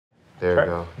There you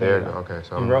go. There you go. Okay,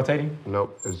 so you rotating?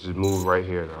 Nope, it's just move right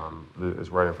here. It's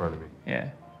right in front of me. Yeah.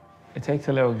 It takes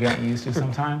a little getting used to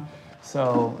sometime.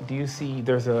 So do you see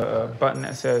there's a button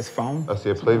that says phone? I see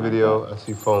a play video, I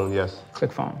see phone, yes.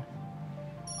 Click phone.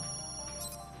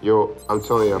 Yo, I'm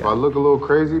telling you, if I look a little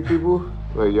crazy, people,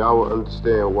 like y'all will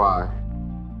understand why.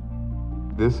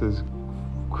 This is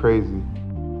crazy.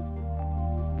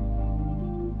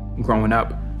 Growing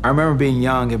up, I remember being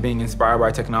young and being inspired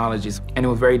by technologies, and it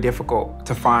was very difficult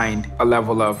to find a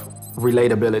level of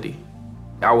relatability.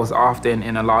 I was often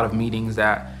in a lot of meetings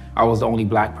that I was the only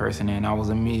black person in. I was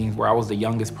in meetings where I was the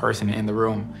youngest person in the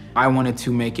room. I wanted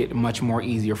to make it much more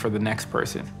easier for the next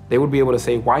person. They would be able to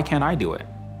say, why can't I do it?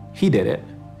 He did it,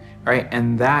 right?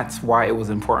 And that's why it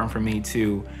was important for me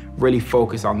to really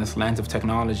focus on this lens of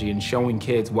technology and showing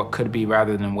kids what could be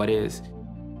rather than what is.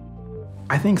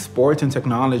 I think sports and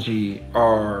technology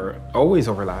are always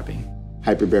overlapping.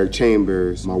 Hyperbaric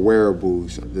chambers, my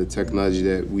wearables, the technology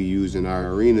that we use in our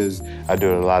arenas. I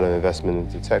do a lot of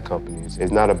investment into tech companies.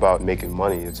 It's not about making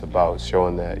money, it's about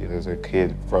showing that there's a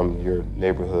kid from your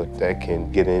neighborhood that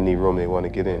can get in any room they want to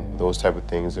get in. Those type of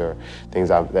things are things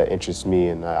that interest me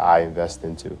and I invest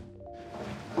into.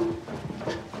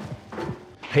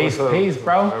 Peace, peace,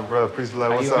 bro. Hey, bro, peace of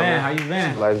life. What's up, man? How you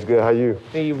been? Life's good. How you?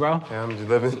 Hey, you, bro. Yeah, I'm just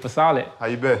living. Super solid. How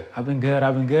you been? I've been good,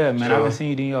 man. Sure. I've been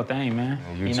seeing you doing your thing, man.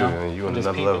 Yeah, you too, man. You on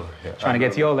another level. Yeah. Trying to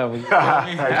get to your level.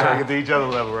 Trying to get to each other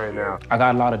level right now. I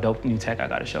got a lot of dope new tech I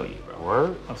got to show you, bro.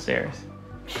 Word? Upstairs.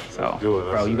 So, do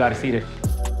it. bro, you got to see this.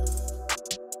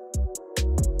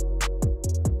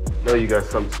 I know you got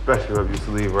something special up your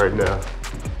sleeve right now.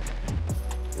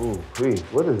 Ooh, please,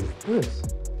 what is this?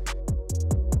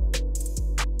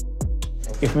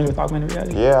 You familiar with augmented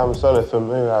reality? Yeah, I'm starting to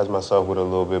familiarize myself with it a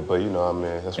little bit, but you know, I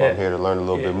mean, that's why I'm here to learn a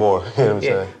little bit more. You know what I'm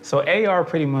saying? So AR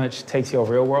pretty much takes your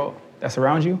real world that's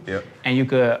around you, and you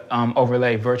could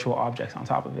overlay virtual objects on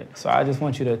top of it. So I just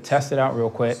want you to test it out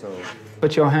real quick.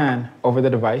 Put your hand over the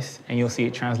device, and you'll see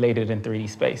it translated in 3D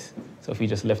space. So if you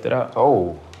just lift it up,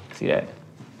 see that?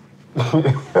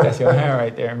 That's your hand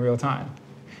right there in real time.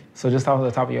 So just off the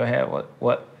top of your head,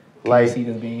 what can you see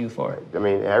this being used for? I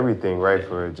mean, everything, right?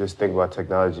 For just think about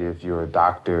technology. If you're a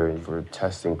doctor and for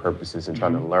testing purposes and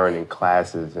trying to learn in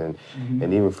classes, and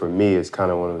even for me, it's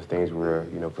kind of one of those things where,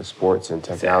 you know, for sports and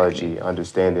technology,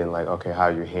 understanding like, okay, how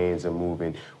your hands are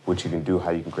moving, what you can do,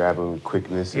 how you can grab them with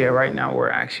quickness. Yeah, right now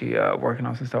we're actually working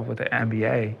on some stuff with the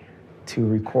NBA to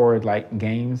record like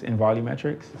games in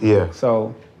volumetrics. Yeah.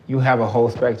 So you have a whole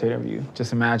spectator view.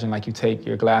 Just imagine like you take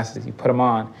your glasses, you put them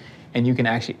on, and you can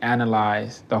actually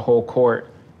analyze the whole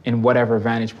court in whatever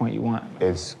vantage point you want.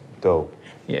 It's dope.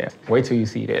 Yeah, wait till you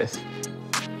see this.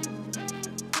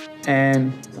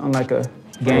 And unlike a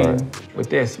game with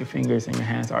this, your fingers and your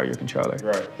hands are your controller.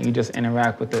 Right. And you just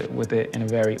interact with it in a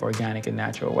very organic and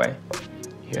natural way.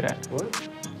 You hear that? What?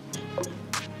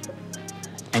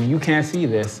 And you can't see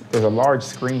this. There's a large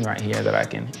screen right here that I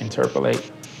can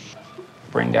interpolate,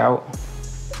 bring out,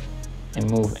 and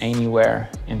move anywhere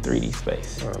in 3D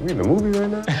space. We in a movie right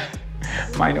now?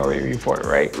 Minority Report,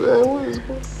 right? Man, what is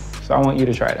this? So I want you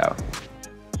to try it out.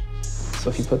 So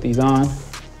if you put these on.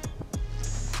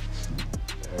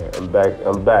 I'm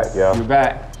back, y'all. You're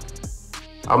back.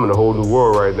 I'm in a whole new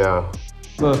world right now.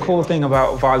 So the cool thing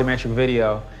about volumetric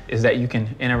video is that you can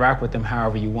interact with them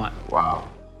however you want. Wow.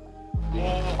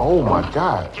 Oh my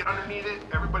God. Get underneath it.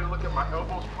 Everybody look at my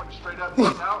elbows pointing straight up, face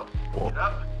out. Get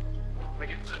up. Make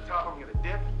it to the top. I'm gonna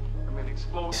dip. I'm gonna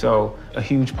explode. So a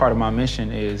huge part of my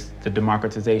mission is the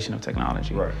democratization of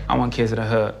technology. Right. I want kids at the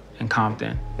hood in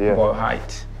Compton, Boyle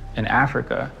Heights, in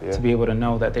Africa to be able to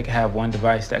know that they could have one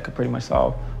device that could pretty much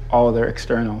solve all of their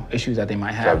external issues that they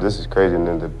might have. This is crazy, and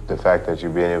then the fact that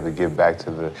you're being able to give back to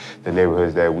the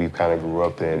neighborhoods that we've kind of grew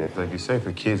up in. It's like you say,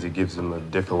 for kids, it gives them a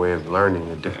different way of learning,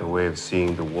 a different way of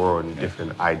seeing the world, and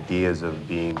different ideas of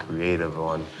being creative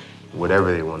on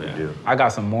whatever they want to do. I got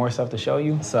some more stuff to show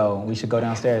you, so we should go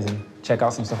downstairs and check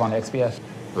out some stuff on the XPS.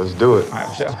 Let's do it. All right,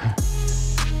 for sure.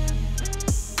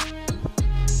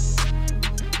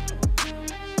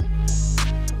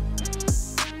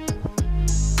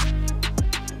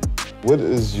 What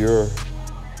is your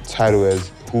title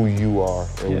as who you are,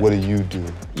 and what do you do?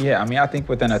 Yeah, I mean, I think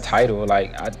within a title,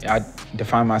 like, I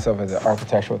define myself as an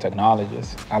architectural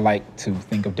technologist. I like to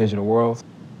think of digital worlds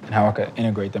and how I could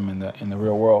integrate them in the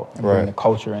real world and bring the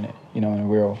culture in it, you know, in a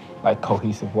real, like,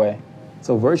 cohesive way.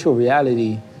 So virtual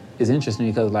reality is interesting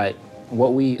because, like,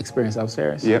 what we experience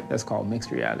upstairs, that's called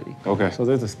mixed reality. Okay. So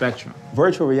there's a spectrum.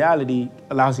 Virtual reality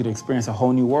allows you to experience a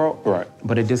whole new world,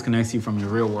 but it disconnects you from your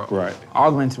real world. Right.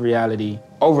 Augmented reality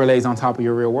overlays on top of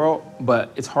your real world,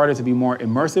 but it's harder to be more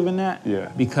immersive in that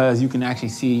because you can actually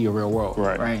see your real world,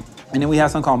 right? And then we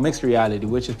have something called mixed reality,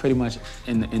 which is pretty much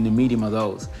in the medium of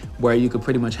those, where you could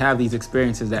pretty much have these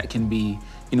experiences that can be,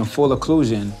 full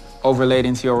occlusion overlaid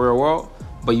into your real world,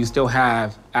 but you still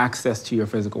have access to your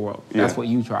physical world. That's what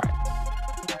you tried.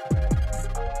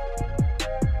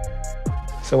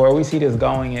 So where we see this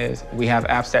going is we have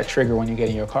apps that trigger when you get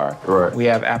in your car. We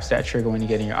have apps that trigger when you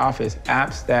get in your office,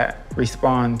 apps that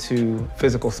respond to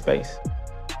physical space.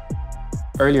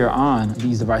 Earlier on,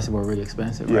 these devices were really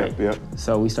expensive, right?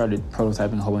 So we started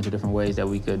prototyping a whole bunch of different ways that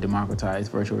we could democratize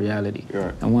virtual reality.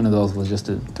 And one of those was just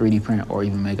to 3D print or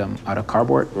even make them out of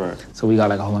cardboard. So we got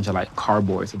like a whole bunch of like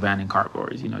cardboards, abandoned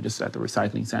cardboards, just at the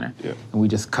recycling center. And we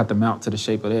just cut them out to the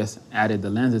shape of this, added the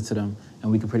lenses to them, and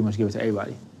we could pretty much give it to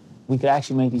everybody. We could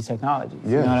actually make these technologies,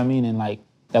 you know what I mean? And like,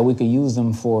 that we could use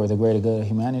them for the greater good of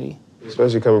humanity.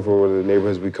 Especially coming from where the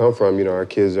neighborhoods we come from, our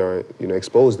kids aren't,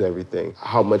 exposed to everything.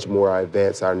 How much more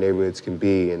advanced our neighborhoods can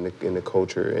be in the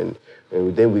culture, and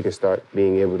then we can start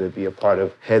being able to be a part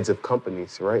of heads of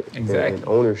companies, right? Exactly. And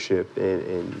ownership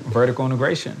and vertical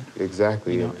integration.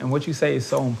 Exactly. And what you say is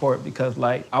so important because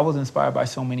like I was inspired by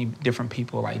so many different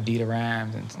people like Dieter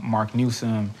Rams and Mark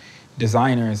Newsom,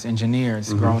 designers,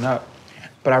 engineers growing up.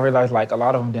 But I realized like a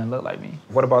lot of them didn't look like me.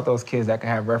 What about those kids that could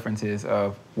have references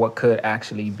of what could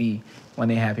actually be when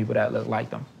they had people that look like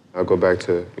them? I'll go back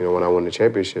to, when I won the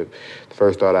championship, the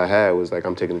first thought I had was like,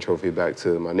 I'm taking the trophy back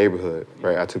to my neighborhood,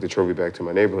 right? I took the trophy back to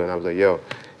my neighborhood and I was like, yo,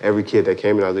 every kid that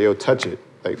came in, I was like, yo, touch it,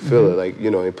 like feel it, like,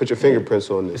 and put your fingerprints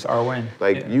on this. It's our win.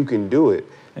 Like you can do it.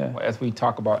 As we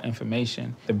talk about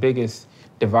information, the biggest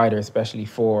divider, especially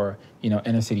for,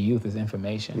 inner city youth is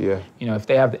information. If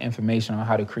they have the information on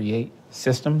how to create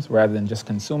systems rather than just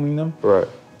consuming them,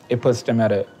 it puts them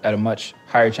at a much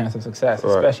higher chance of success,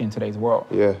 especially in today's world.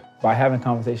 By having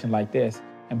conversations like this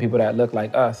and people that look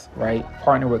like us, right,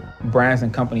 partner with brands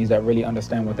and companies that really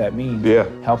understand what that means,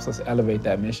 helps us elevate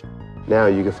that mission. Now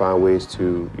you can find ways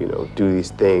to, do these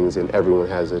things and everyone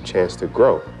has a chance to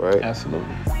grow, right?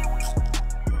 Absolutely.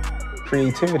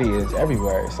 Creativity is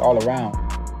everywhere, it's all around.